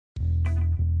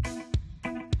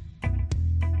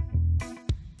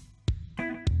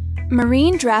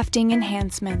Marine Drafting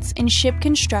Enhancements in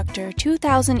ShipConstructor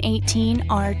 2018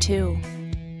 R2.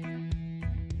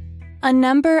 A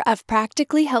number of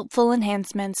practically helpful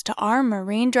enhancements to our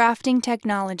marine drafting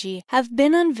technology have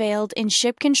been unveiled in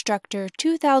ShipConstructor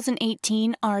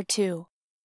 2018 R2.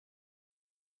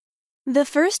 The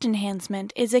first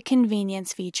enhancement is a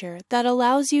convenience feature that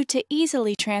allows you to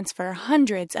easily transfer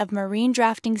hundreds of marine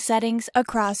drafting settings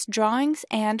across drawings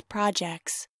and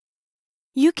projects.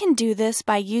 You can do this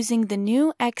by using the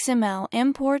new XML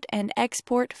import and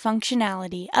export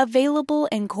functionality available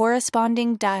in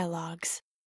corresponding dialogues.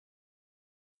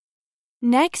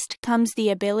 Next comes the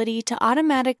ability to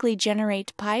automatically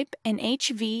generate pipe and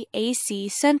HVAC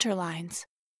centerlines.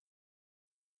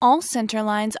 All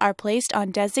centerlines are placed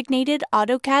on designated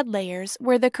AutoCAD layers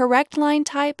where the correct line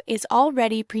type is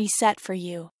already preset for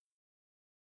you.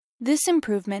 This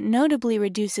improvement notably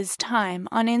reduces time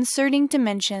on inserting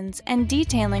dimensions and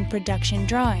detailing production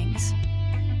drawings.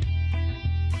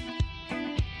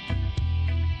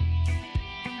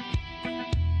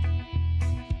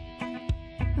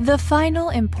 The final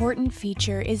important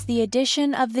feature is the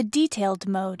addition of the detailed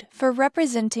mode for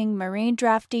representing marine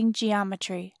drafting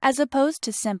geometry as opposed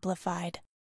to simplified.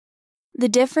 The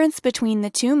difference between the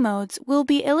two modes will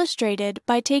be illustrated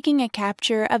by taking a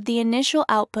capture of the initial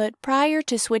output prior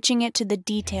to switching it to the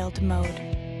detailed mode.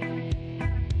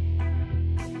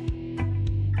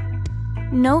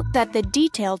 Note that the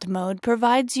detailed mode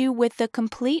provides you with the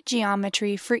complete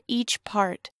geometry for each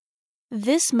part.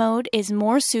 This mode is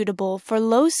more suitable for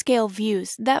low-scale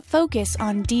views that focus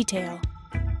on detail.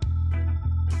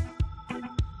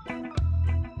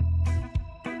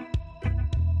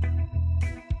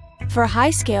 For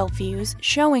high-scale views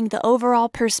showing the overall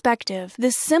perspective, the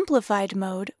simplified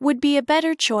mode would be a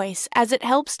better choice as it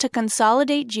helps to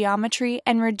consolidate geometry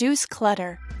and reduce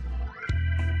clutter.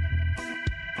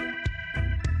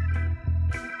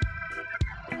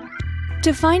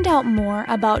 To find out more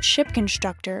about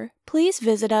ShipConstructor, please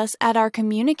visit us at our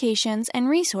Communications and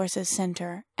Resources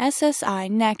Center,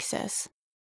 SSI Nexus.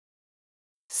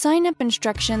 Sign-up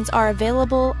instructions are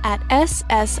available at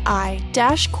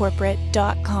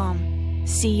ssi-corporate.com.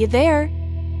 See you there!